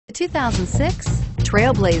2006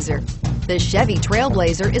 TrailBlazer. The Chevy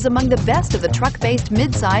TrailBlazer is among the best of the truck-based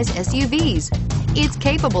midsize SUVs. It's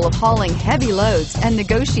capable of hauling heavy loads and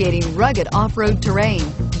negotiating rugged off-road terrain,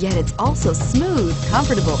 yet it's also smooth,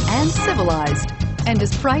 comfortable, and civilized, and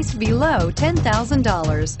is priced below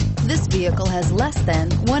 $10,000. This vehicle has less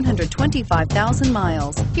than 125,000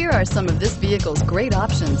 miles. Here are some of this vehicle's great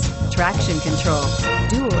options: traction control,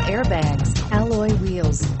 dual airbags, alloy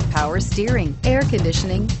wheels, power steering, air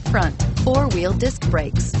conditioning, front, four-wheel disc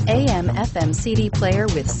brakes, AM/FM CD player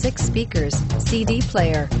with 6 speakers, CD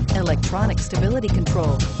player, electronic stability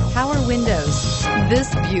control, power windows.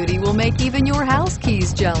 This beauty will make even your house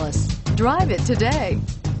keys jealous. Drive it today.